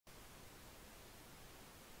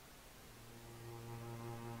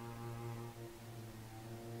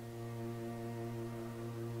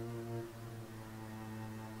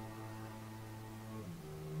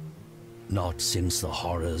Not since the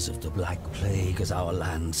horrors of the Black Plague has our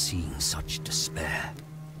land seen such despair.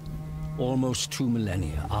 Almost 2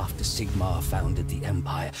 millennia after Sigmar founded the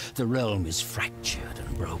Empire, the realm is fractured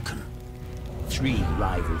and broken. 3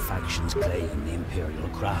 rival factions claim the Imperial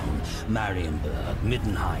Crown: Marienburg,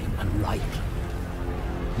 Middenheim, and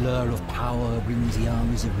Reichland. Lure of power brings the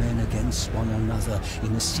armies of men against one another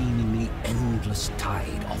in a seemingly endless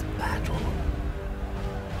tide of battle.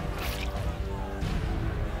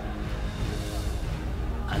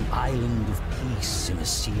 An island of peace in a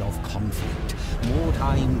sea of conflict,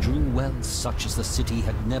 Mordheim drew wealth such as the city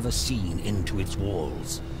had never seen into its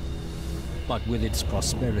walls. But with its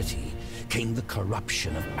prosperity came the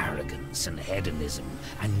corruption of arrogance and hedonism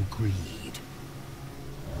and greed.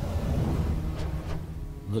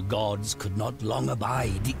 The gods could not long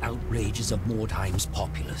abide the outrages of Mordheim's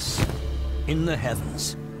populace. In the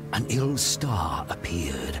heavens, an ill star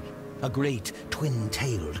appeared. A great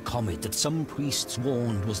twin-tailed comet that some priests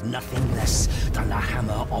warned was nothing less than the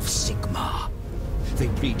hammer of Sigmar. They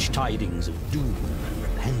preached tidings of doom and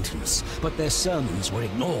repentance, but their sermons were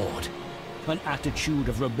ignored. An attitude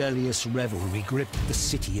of rebellious revelry gripped the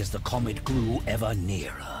city as the comet grew ever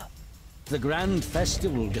nearer. The grand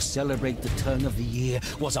festival to celebrate the turn of the year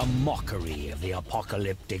was a mockery of the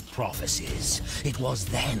apocalyptic prophecies. It was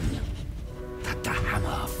then that the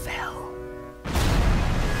hammer fell.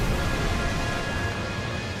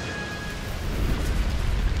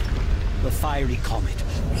 The fiery comet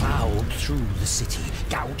plowed through the city,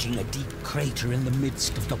 gouging a deep crater in the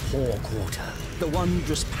midst of the poor quarter. The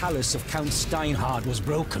wondrous palace of Count Steinhard was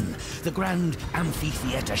broken, the grand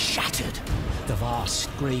amphitheater shattered, the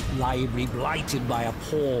vast great library blighted by a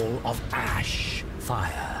pall of ash.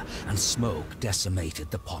 Fire and smoke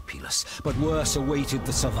decimated the populace, but worse awaited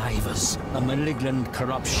the survivors. A malignant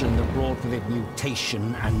corruption that brought with it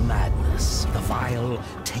mutation and madness, the vile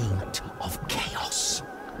taint of chaos.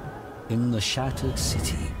 In the shattered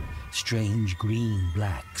city, strange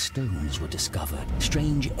green-black stones were discovered.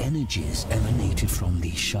 Strange energies emanated from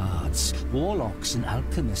these shards. Warlocks and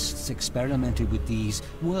alchemists experimented with these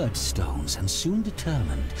wordstones and soon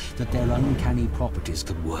determined that their uncanny properties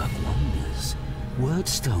could work wonders.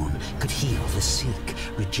 Wordstone could heal the sick,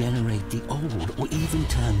 regenerate the old, or even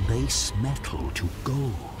turn base metal to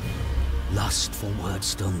gold. Lust for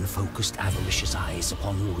Wordstone focused avaricious eyes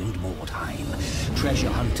upon ruined Mordheim. Treasure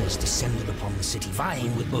hunters descended upon the city,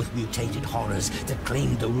 vying with both mutated horrors that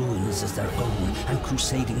claimed the ruins as their own, and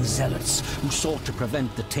crusading zealots who sought to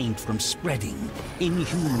prevent the taint from spreading.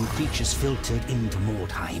 Inhuman creatures filtered into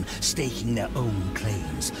Mordheim, staking their own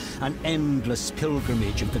claims. An endless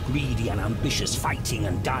pilgrimage of the greedy and ambitious fighting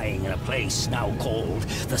and dying in a place now called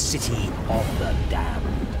the City of the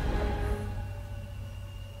Damned.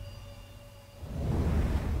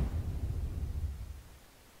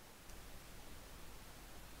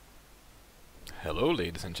 Hello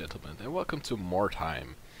ladies and gentlemen, and welcome to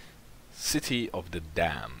Mordheim, City of the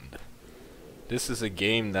Damned. This is a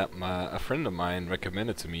game that a friend of mine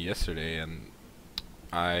recommended to me yesterday, and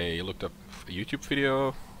I looked up a YouTube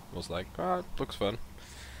video, was like, ah, it looks fun.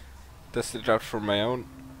 Tested it out for my own.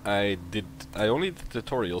 I only did the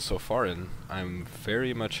tutorial so far, and I'm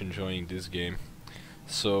very much enjoying this game.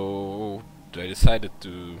 So I decided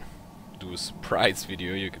to do a surprise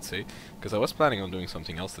video, you could say, because I was planning on doing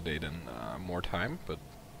something else today than Mordheim, but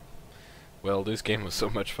well, this game was so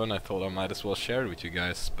much fun I thought I might as well share it with you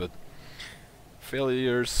guys. But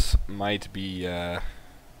failures might be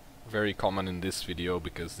very common in this video,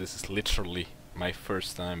 because this is literally my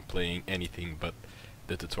first time playing anything but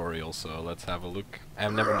the tutorial. So let's have a look.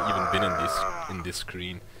 I've never even been in this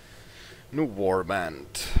screen. New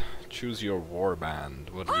warband. Choose your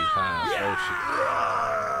warband. What do we have? Oh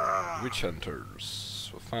shit. Witch hunters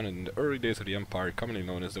were founded in the early days of the Empire, commonly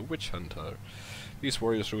known as the witch hunter. These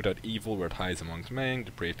warriors root out evil where it hides amongst men,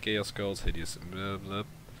 depraved chaos cults, hideous blah blah.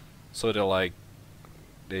 So they're like,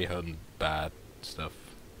 they hunt bad stuff,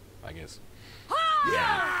 I guess.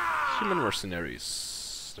 Yeah. Human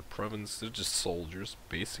mercenaries. The province, they're just soldiers,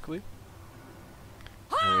 basically.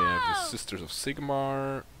 And we have the Sisters of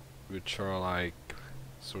Sigmar, which are like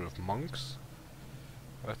sort of monks.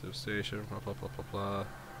 Active station, blah blah blah blah blah.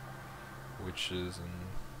 Witches and...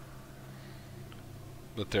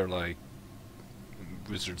 but they're like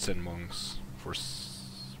wizards and monks who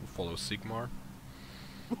follow Sigmar.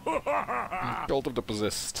 Cult of the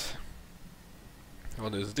Possessed.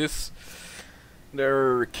 What is this?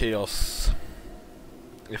 They're chaos.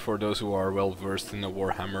 For those who are well versed in the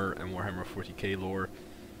Warhammer and Warhammer 40k lore,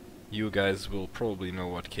 you guys will probably know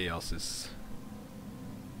what chaos is.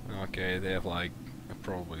 Okay, they have like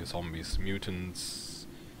probably zombies, mutants,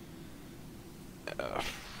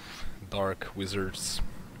 dark wizards,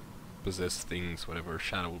 possessed things, whatever,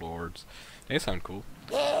 shadow lords. They sound cool.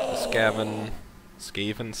 Skaven.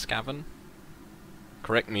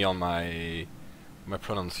 Correct me on my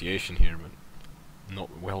pronunciation here, but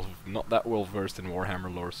not that well versed in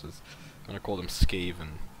Warhammer lore, so I'm gonna call them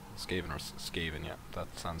Skaven. Skaven, yeah,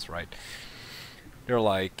 that sounds right. They're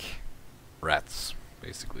like rats,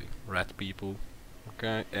 basically. Rat people.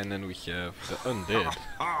 Okay, and then we have the undead.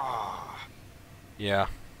 Yeah.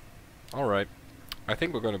 Alright. I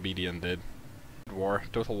think we're gonna be the undead.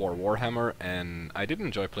 Total War Warhammer, and I did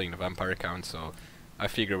enjoy playing the vampire count, so I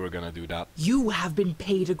figure we're gonna do that. You have been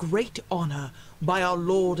paid a great honor by our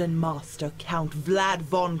lord and master, Count Vlad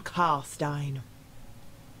von Karstein.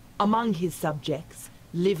 Among his subjects,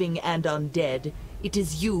 living and undead, it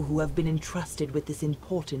is you who have been entrusted with this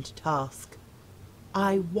important task.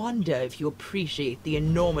 I wonder if you appreciate the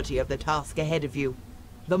enormity of the task ahead of you.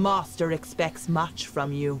 The master expects much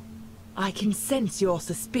from you. I can sense your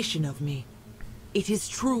suspicion of me. It is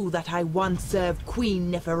true that I once served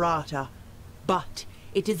Queen Neferata, but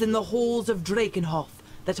it is in the halls of Drakenhof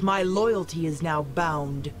that my loyalty is now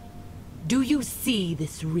bound. Do you see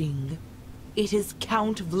this ring? It is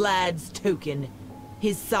Count Vlad's token,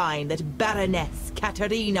 his sign that Baroness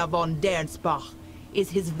Katerina von Dernsbach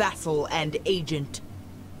is his vassal and agent.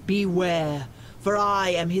 Beware, for I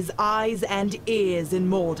am his eyes and ears in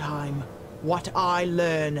Mordheim. What I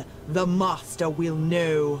learn, the master will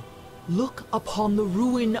know. Look upon the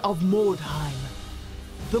ruin of Mordheim.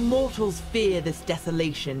 The mortals fear this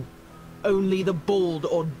desolation. Only the bold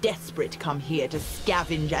or desperate come here to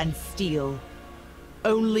scavenge and steal.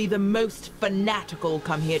 Only the most fanatical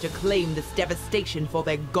come here to claim this devastation for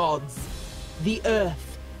their gods. The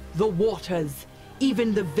earth, the waters,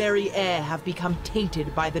 even the very air have become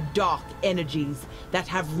tainted by the dark energies that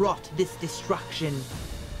have wrought this destruction.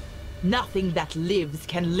 Nothing that lives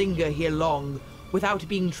can linger here long without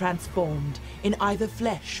being transformed in either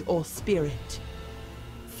flesh or spirit.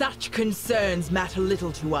 Such concerns matter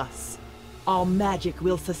little to us. Our magic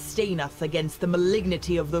will sustain us against the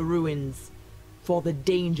malignity of the ruins, for the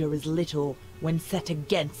danger is little when set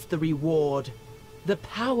against the reward. The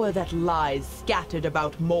power that lies scattered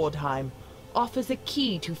about Mordheim offers a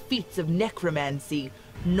key to feats of necromancy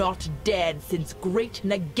not dead since great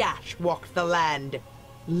Nagash walked the land.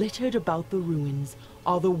 Littered about the ruins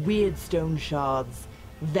are the weirdstone shards,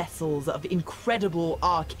 vessels of incredible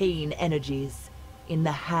arcane energies. In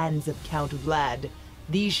the hands of Count Vlad,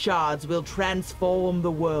 these shards will transform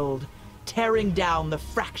the world, tearing down the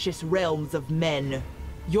fractious realms of men.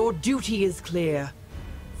 Your duty is clear.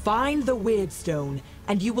 Find the weirdstone,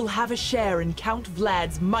 and you will have a share in Count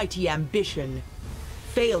Vlad's mighty ambition.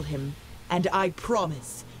 Fail him, and I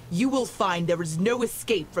promise, you will find there is no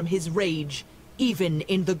escape from his rage, even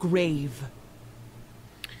in the grave.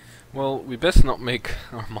 Well, we best not make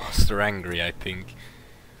our master angry, I think,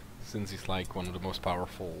 since he's like one of the most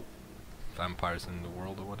powerful vampires in the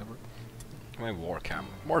world or whatever. My war camp.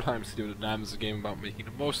 Mordheim City of the Damned is a game about making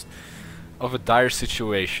the most of a dire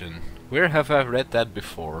situation. Where have I read that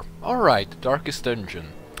before? Alright, Darkest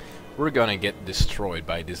Dungeon. We're gonna get destroyed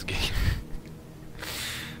by this game.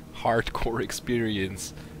 Hardcore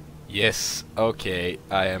experience. Yes, okay,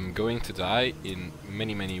 I am going to die in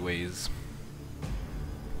many ways.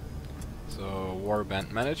 So,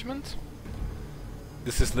 warband management.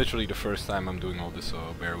 This is literally the first time I'm doing all this,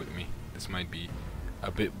 so bear with me. This might be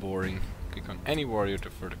a bit boring. Click on any warrior to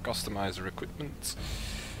further customize their equipment.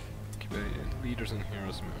 Okay, leaders and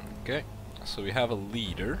heroes. Okay, so we have a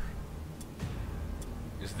leader.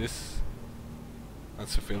 Is this...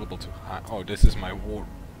 That's available to... Oh, this is my war...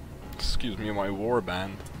 Excuse me, my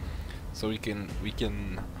warband. So we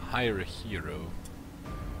can hire a hero.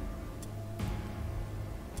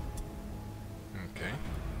 Okay,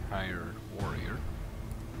 hire warrior.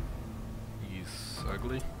 He's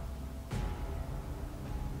ugly.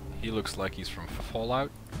 He looks like he's from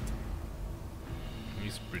Fallout.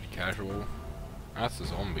 He's pretty casual. That's a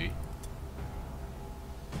zombie.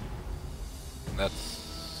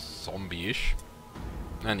 That's zombie-ish.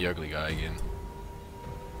 And the ugly guy again.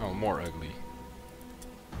 Oh, more ugly.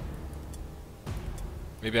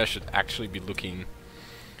 Maybe I should actually be looking...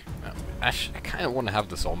 I kind of want to have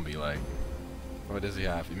the zombie, like... What does he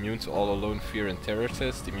have? Immune to all alone, fear and terror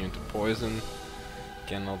test, immune to poison,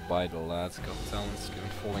 cannot buy the lads, got talents, given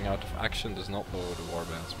falling out of action, does not lower the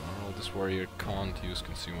warband's moral. This warrior can't use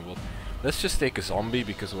consumable. Let's just take a zombie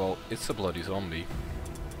because, well, it's a bloody zombie.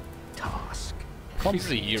 Task.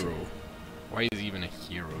 He's a hero. Why is he even a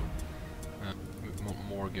hero? We want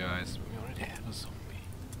more guys. We already have a zombie.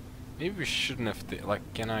 Maybe we shouldn't have like,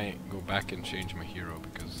 can I go back and change my hero?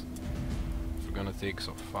 Because I we're gonna take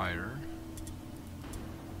some fire.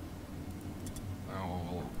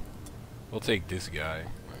 Oh, we'll take this guy.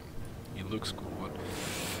 He looks cool.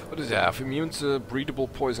 What does he have? Immune to breathable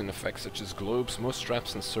poison effects such as globes, most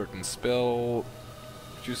traps and certain spell.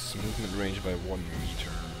 Reduces movement range by 1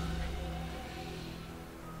 meter.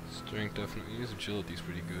 Strength definitely. His agility is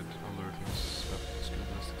pretty good. Alertness, weapon skill,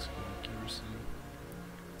 ballistic skill, accuracy.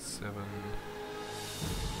 7.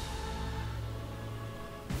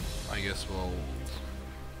 I guess we'll.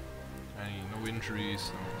 No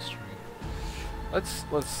injuries, no history.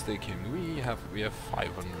 Let's take him. We have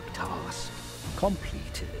 500. Task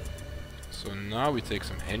completed. So now we take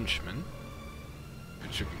some henchmen.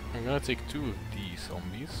 Which I'm gonna take 2 of these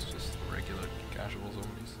zombies, just regular casual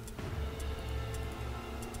zombies.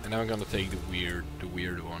 And now I'm gonna take the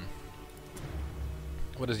weird one.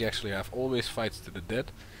 What does he actually have? Always fights to the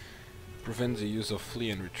dead. Prevents the use of flee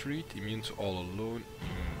and retreat. Immune to all alone.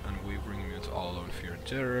 Unwavering, immune to all alone fear and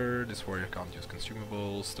terror. This warrior can't use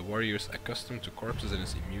consumables. The warrior is accustomed to corpses and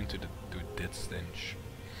is immune to death stench.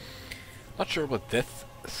 Not sure what death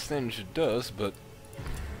stench does, but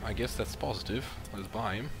I guess that's positive. Let's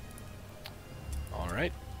buy him.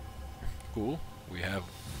 Alright. Cool. We have...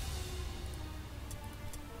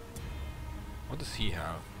 What does he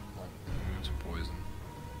have? Oh, immune to poison.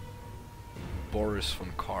 Boris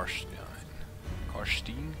von Karstein.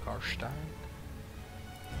 Karstein?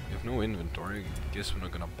 We have no inventory. I guess we're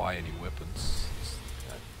not gonna buy any weapons.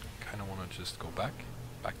 I kinda wanna just go back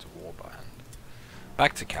to Warband.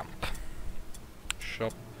 Back to camp.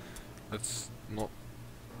 Shop. Let's not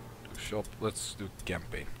do shop. Let's do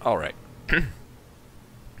campaign. Alright.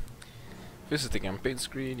 Visit the campaign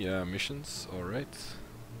screen. Yeah, missions. Alright.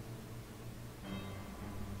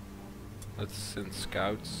 Let's send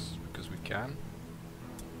scouts because we can.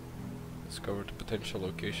 Discover the potential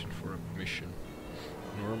location for a mission.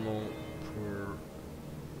 Normal, poor,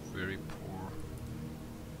 very poor.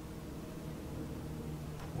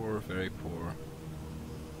 Poor, very poor.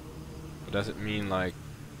 But does it mean like,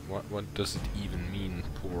 what does it even mean,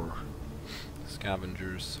 poor?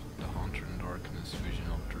 Scavengers, the Hunter in Darkness, Vision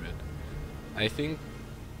of Dread. I think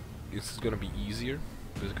this is gonna be easier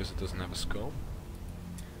because it doesn't have a skull.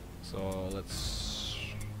 So let's...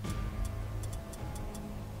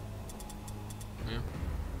 Yeah.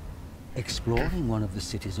 Exploring one of the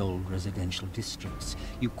city's old residential districts,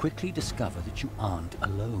 you quickly discover that you aren't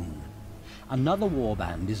alone. Another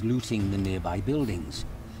warband is looting the nearby buildings.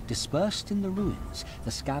 Dispersed in the ruins,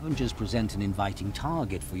 the scavengers present an inviting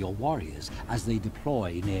target for your warriors as they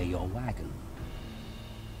deploy near your wagon.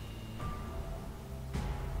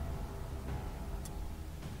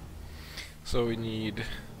 So we need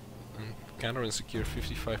counter and secure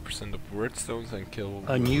 55% of weirdstones and kill...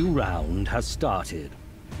 A new round has started.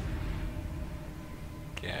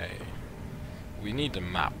 Okay. We need a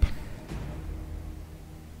map.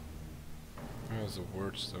 There's a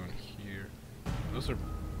wordstone here. Those are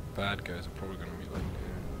bad guys, are probably gonna be like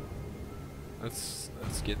there. Let's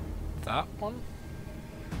get that one.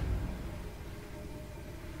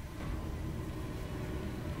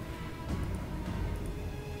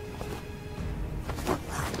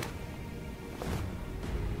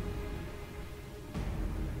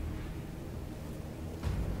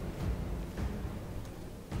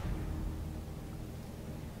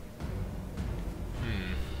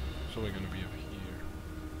 It's only gonna be up here.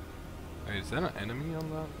 Hey, is that an enemy on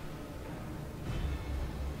that?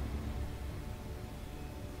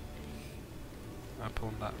 Up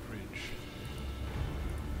on that bridge.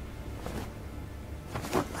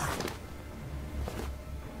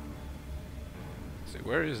 See,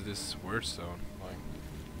 where is this wordstone? Like,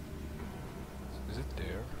 is it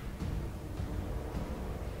there?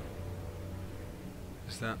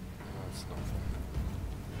 Is that? No, it's not.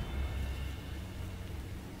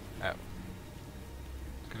 Oh.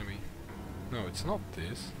 It's gonna be... No, it's not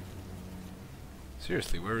this.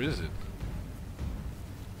 Seriously, where is it?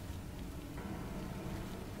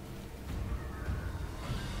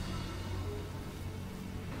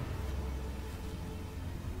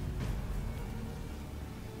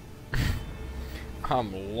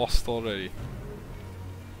 I'm lost already.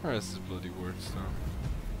 Where is this bloody wordstone?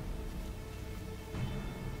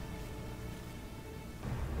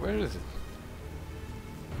 Where is it?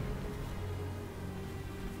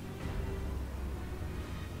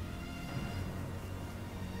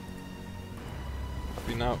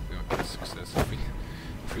 We now okay, success.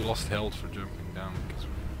 If we lost health for jumping down because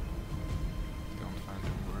we don't find the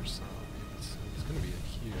worst, it's gonna be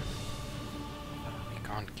here. We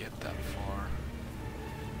can't get that far.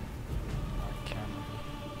 I can.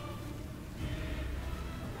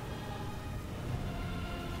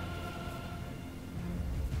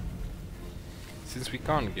 since we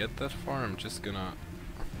can't get that far, I'm just gonna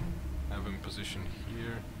have him position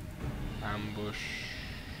here. Ambush.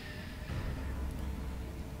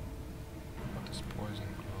 What is poison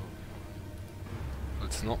glove?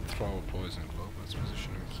 Let's not throw a poison glove. Let's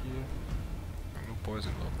position him here. No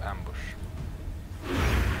poison glove. Ambush.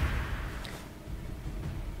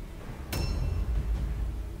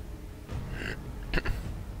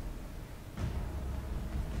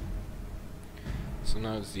 So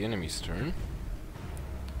now it's the enemy's turn.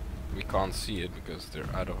 We can't see it because they're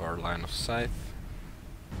out of our line of sight.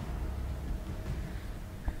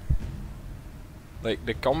 Like,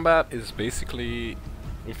 the combat is basically,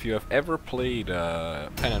 if you have ever played a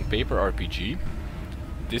pen and paper RPG,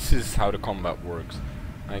 this is how the combat works.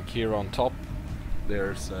 Like, here on top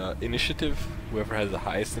there's initiative. Whoever has the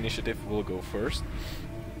highest initiative will go first,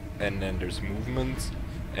 and then there's movement.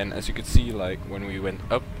 And as you can see, like, when we went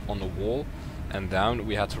up on the wall and down,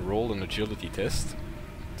 we had to roll an agility test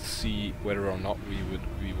to see whether or not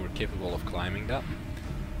we were capable of climbing that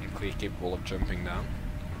and capable of jumping down.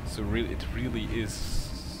 So it really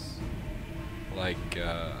is like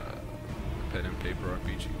a pen and paper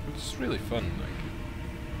RPG, which is really fun. Like,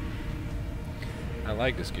 I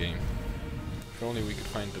like this game. If only we could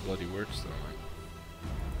find the bloody weirdstone. Like,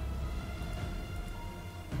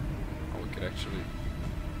 oh, we could actually.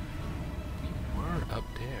 We were up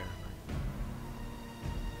there.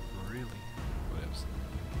 Like, really? What else?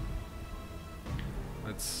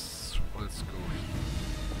 Let's go.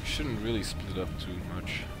 We shouldn't really split up too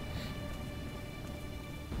much.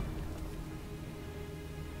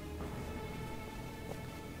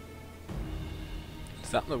 Is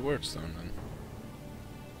that the weirdstone then?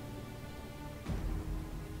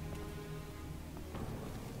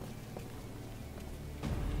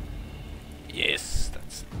 Yes,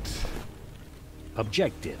 that's it.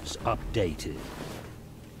 Objectives updated.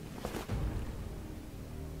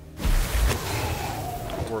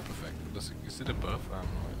 Warp effect. Is it a buff? I don't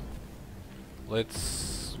know.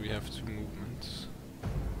 We have 2 movements.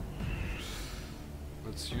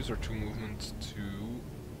 Let's use our 2 movements to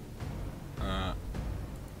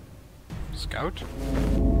scout.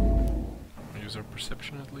 Use our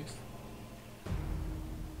perception at least.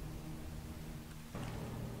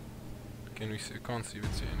 Can we see? I can't see if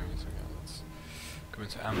it's the enemies again. Let's go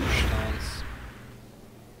into ambush stance.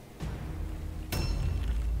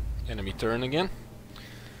 Enemy turn again.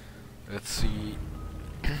 Let's see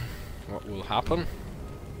what will happen.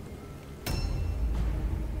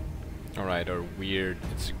 Alright, our weird,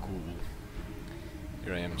 it's a ghoul.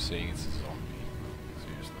 Here I am saying it's a zombie.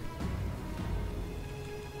 Seriously.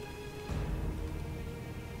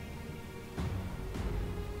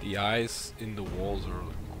 The eyes in the walls are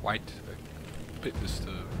quite a bit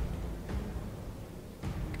disturbed. You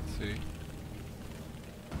can see.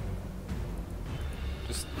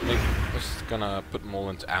 Just gonna put them all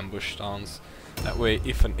into ambush stance. That way,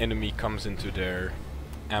 if an enemy comes into their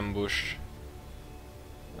ambush,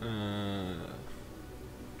 in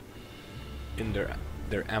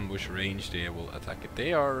their ambush range, they will attack it.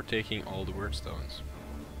 They are taking all the weirdstones.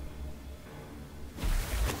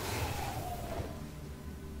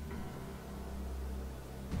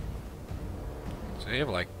 So they have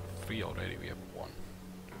like 3 already. We have 1.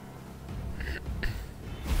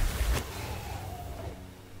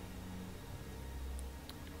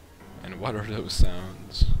 And what are those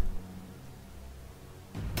sounds?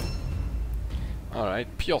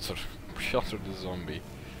 Alright, Piotr the zombie.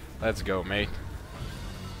 Let's go, mate.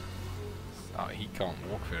 Oh, he can't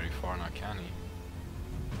walk very far now, can he?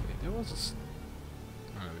 Wait, there was a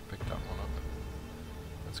oh, we picked that one up.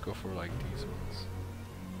 Let's go for like these ones.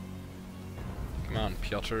 Come on,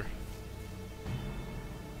 Piotr.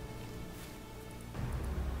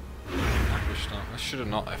 Ambush now. I should have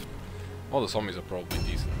not left. All the zombies are probably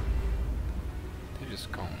decent. They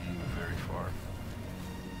just can't move very far.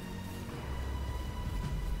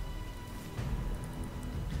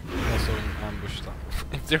 Also in ambush time.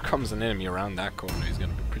 If there comes an enemy around that corner, he's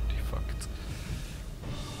gonna be pretty fucked.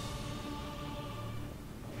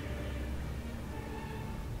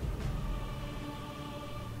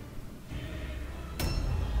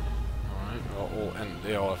 Alright, well, and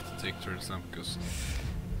they all have to take turns now because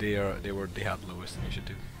they had lowest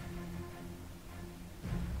initiative.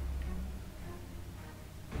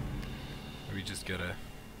 We just gotta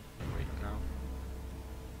wait now.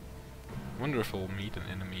 Wonder if we'll meet an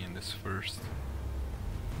enemy in this first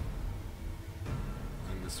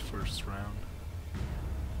round.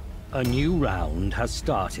 A new round has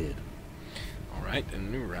started. Alright, a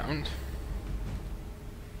new round.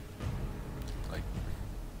 Like,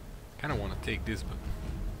 kinda wanna take this, but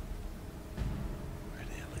where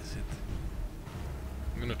the hell is it?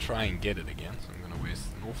 gonna try and get it again, so I'm gonna waste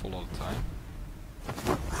an awful lot of time.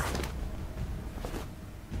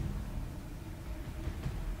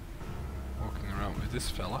 Walking around with this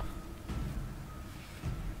fella.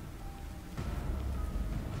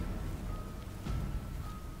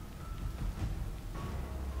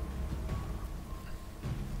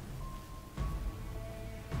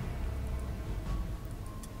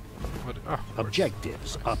 What? Oh, of course.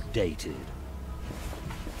 Objectives Nice. updated.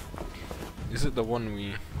 Is it the one we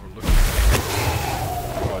were looking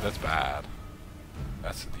for? Oh, that's bad.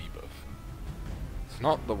 That's a debuff. It's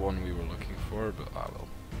not the one we were looking for, but I will.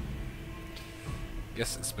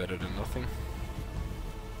 Guess it's better than nothing.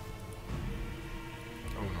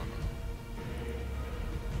 Oh no.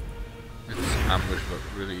 It's ambush, but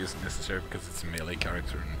really isn't necessary because it's a melee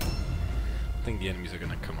character, and I think the enemies are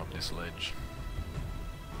gonna come up this ledge.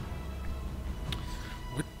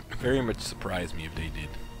 Would very much surprise me if they did.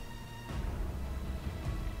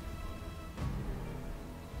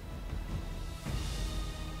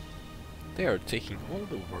 They are taking all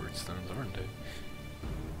the weirdstones, aren't they?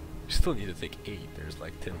 We still need to take 8, there's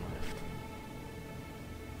like 10 left.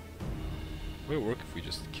 Would it work if we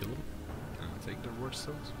just kill them and take their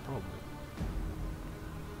weirdstones? Probably.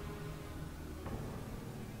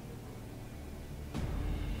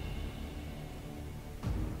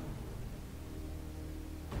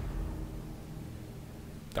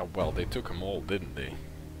 Oh, well, they took them all, didn't they?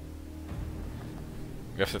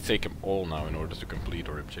 We have to take them all now in order to complete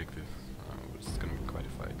our objective. It's gonna be quite a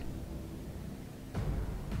fight.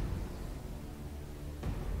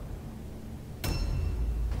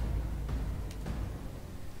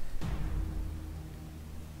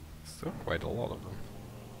 Still quite a lot of them.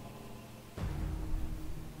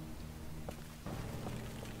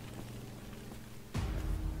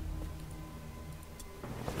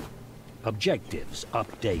 Objectives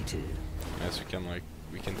updated. Yes,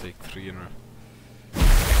 we can take 3 in a.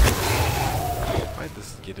 Why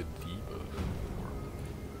does it get a debuff?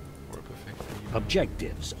 Warp effect debuff?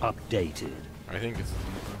 Objectives updated. I think it's a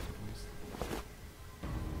debuff at least.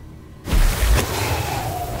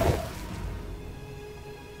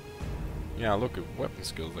 Yeah, look at weapon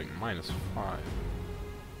skills, like -5.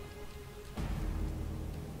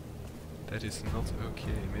 That is not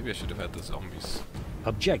okay. Maybe I should have had the zombies.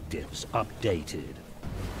 Objectives updated.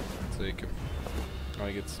 Take him. Oh,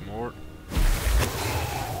 he gets more.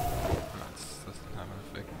 Doesn't have an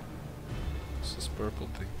effect. It's this purple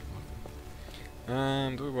thing.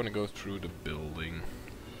 And we want to go through the building.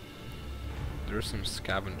 There's some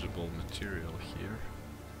scavengeable material here.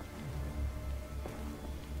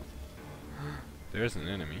 There's an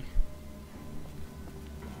enemy.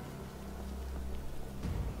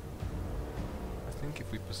 I think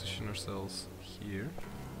if we position ourselves here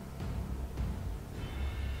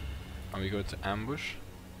and we go to ambush,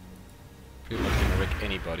 pretty much gonna wreck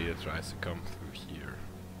anybody that tries to come through here.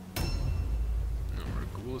 Now our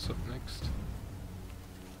ghoul is up next.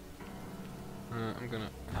 I'm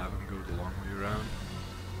gonna have him go the long way around.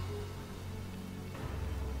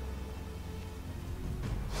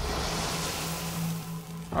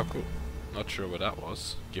 Oh, cool. Not sure what that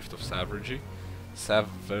was. Gift of Savagery.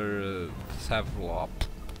 Savlop.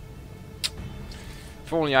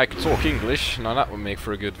 If only I could talk English. Now that would make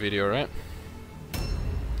for a good video, right?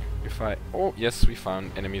 If I... Oh, yes, we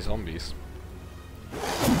found enemy zombies.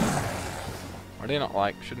 Are they not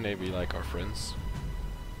like... Shouldn't they be like our friends?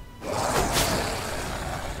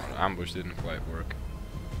 Ambush didn't quite work.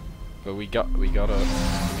 But we got a... Did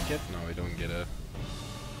we get? No, we don't get a...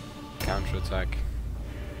 counter-attack.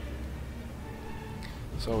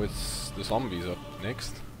 So it's the zombies up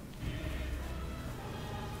next.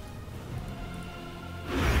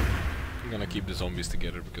 I'm gonna keep the zombies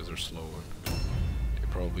together because they're slower. They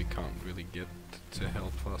probably can't really get to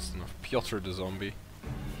help fast enough. Piotr the zombie.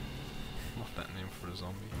 Not that name for a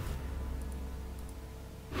zombie.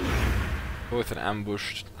 With an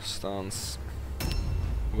ambushed stance.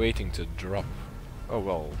 Waiting to drop. Oh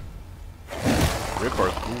well. Rip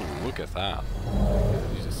our ghoul, look at that.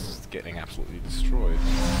 He's just getting absolutely destroyed.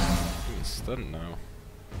 He's stunned now.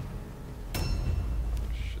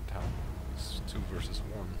 Should help. It's 2 versus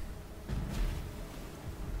 1.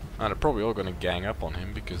 And they're probably all gonna gang up on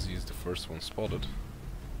him because he's the first one spotted.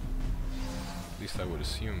 At least I would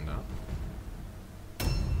assume that.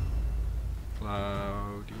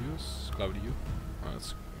 Claudio? Oh,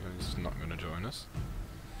 he's not gonna join us.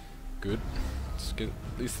 Good. Let's get,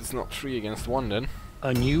 at least it's not 3 against 1 then.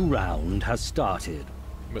 A new round has started.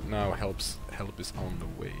 But now help is on the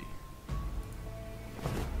way.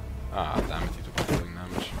 Ah, damn it, he took falling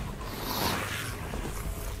damage.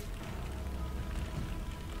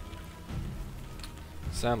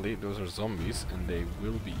 Sadly, those are zombies and they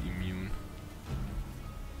will be immune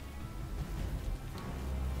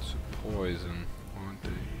to poison, won't they?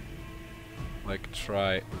 Like,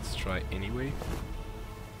 let's try anyway.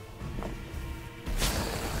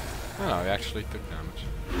 Oh, he actually took damage.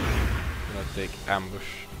 Gonna take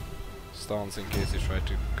ambush stance in case they try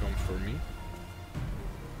to come for me.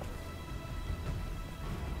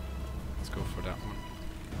 Let's go for that one.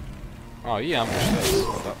 Oh, he ambushed us.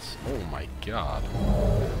 Oh, that's... Oh my god.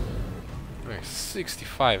 Like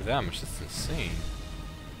 65 damage, that's insane.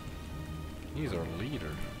 He's our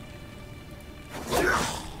leader.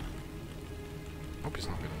 Hope he's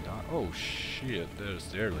not gonna die. Oh shit, there's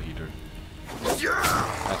their leader.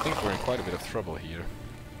 I think we're in quite a bit of trouble here.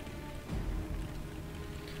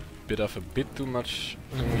 A bit too much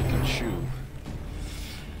than we can chew.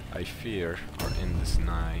 I fear our end is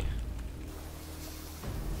nigh.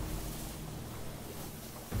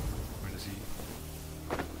 Where is he?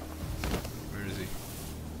 Where is he?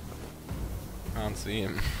 Can't see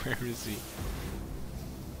him. Where is he?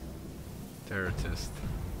 Terror test.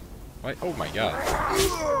 Wait, oh my god.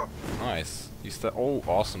 Nice. He's the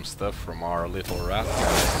awesome stuff from our little rat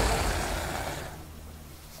guy.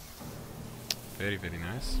 Very, very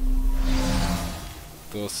nice.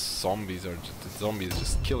 Those zombies are just, the zombies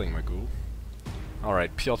just killing my ghoul.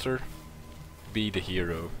 Alright, Piotr, be the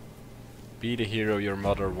hero. Be the hero your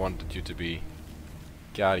mother wanted you to be.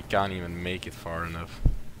 God, he can't even make it far enough.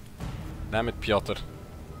 Damn it, Piotr.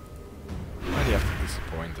 Why do you have to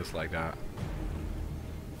disappoint us like that?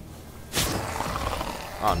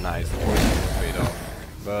 Oh, nice, the poison paid off.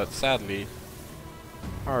 But sadly,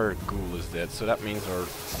 our ghoul is dead, so that means our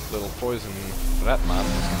little poison rat man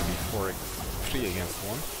is going to be 3 against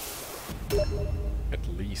 1. At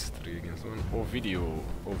least 3 against 1. Ovidio,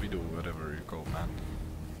 whatever you call it, man.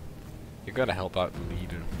 You gotta help out the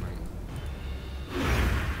leader. Right?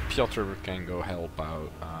 Piotr can go help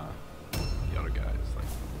out the other guys. Like.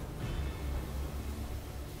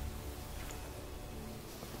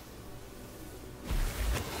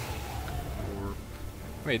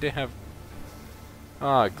 Wait, they have...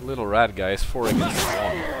 Ah, little rat guy is 4 against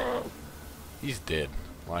 1. He's dead.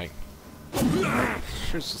 Like,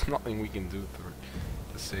 there's just nothing we can do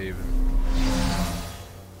to save him.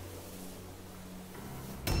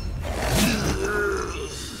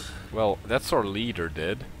 Well, that's our leader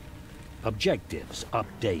dead. Objectives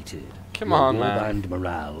updated. Come on, man. Warband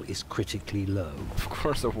morale is critically low. Of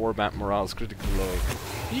course, the warband morale is critically low.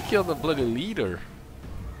 He killed the bloody leader.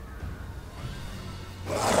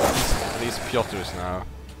 At least Piotr's now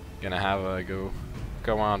gonna have a go.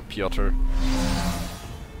 Come on, Piotr.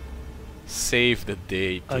 Save the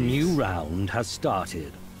day, please. A new round has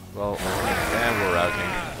started. Well, and we're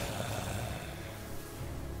routing.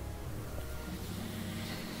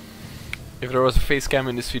 If there was a face cam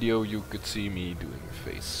in this video, you could see me doing a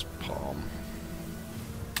face palm.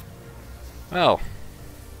 Well.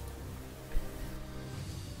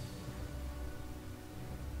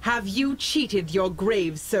 Have you cheated your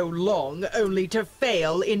grave so long, only to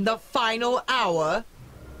fail in the final hour?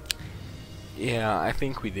 Yeah, I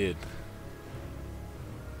think we did.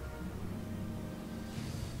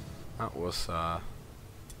 That was, well,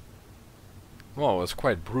 it was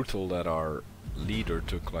quite brutal that our leader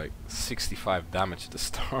took like 65 damage at the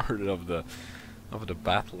start of the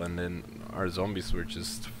battle, and then our zombies were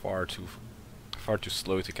just far too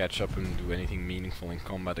slow to catch up and do anything meaningful in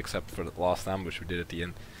combat, except for the last ambush we did at the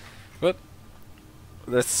end. But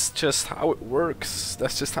that's just how it works.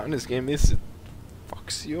 That's just how this game is. It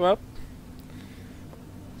fucks you up,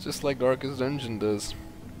 just like Darkest Dungeon does.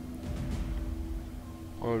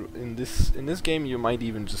 Or in this game, you might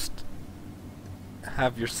even just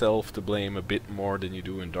have yourself to blame a bit more than you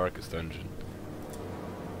do in Darkest Dungeon,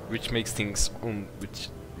 which makes things which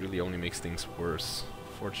really only makes things worse.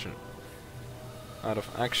 Fortunate. Out of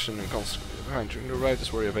action and consequently during the ride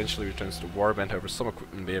is where he eventually returns to the warband. However, some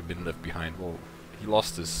equipment may have been left behind. Well, he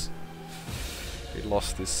lost his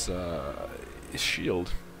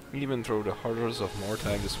shield. Even through the horrors of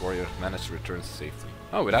Mordheim, this warrior managed to return to safety.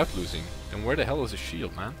 Oh, without losing. Then where the hell is his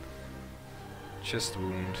shield, man? Chest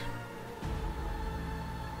wound.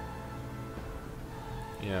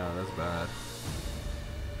 Yeah, that's bad.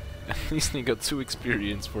 At least he got 2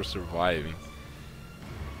 experience for surviving.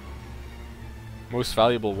 Most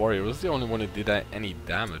valuable warrior was the only one who did any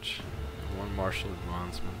damage. 1 martial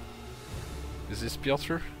advancement. Is this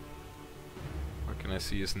Piotr? Or can I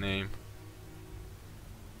see his name?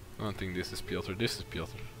 I don't think this is Piotr. This is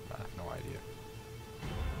Piotr. I have no idea.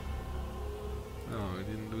 Oh, he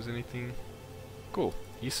didn't lose anything. Cool.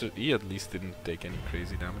 He at least didn't take any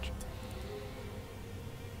crazy damage.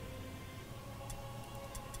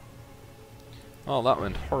 Oh, that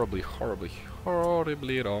went horribly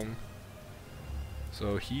wrong.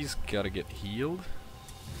 So he's gotta get healed.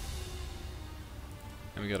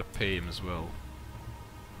 And we gotta pay him as well.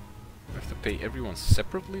 We have to pay everyone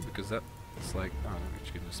separately because that's like, oh,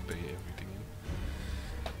 we can just pay everything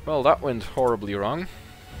in. Well, that went horribly wrong.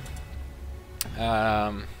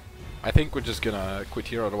 I think we're just gonna quit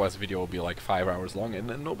here, otherwise the video will be like 5 hours long and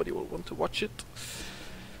then nobody will want to watch it.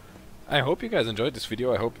 I hope you guys enjoyed this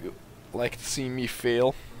video. I hope you liked seeing me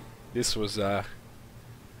fail. This was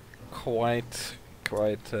quite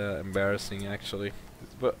embarrassing actually.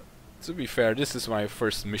 But to be fair, this is my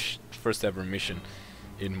first ever mission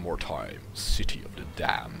in Mordheim, City of the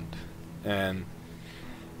Damned. And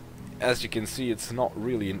as you can see, it's not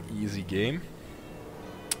really an easy game,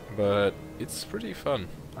 but it's pretty fun.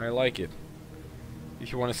 I like it.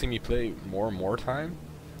 If you want to see me play more Mordheim,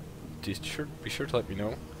 be sure to let me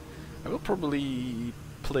know. I will probably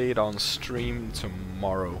play it on stream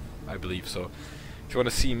tomorrow, I believe so. If you want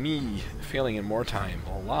to see me failing in Mordheim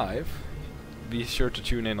live, be sure to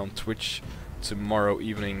tune in on Twitch tomorrow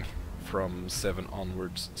evening from 7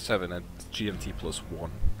 onwards, 7 at GMT +1,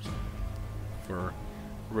 for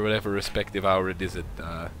whatever respective hour it is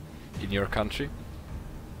in your country.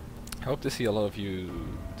 I hope to see a lot of you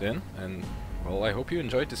then, and well, I hope you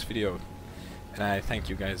enjoyed this video, and I thank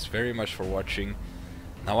you guys very much for watching.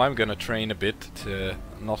 Now I'm gonna train a bit to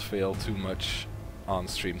not fail too much on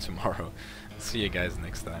stream tomorrow. See you guys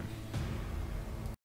next time.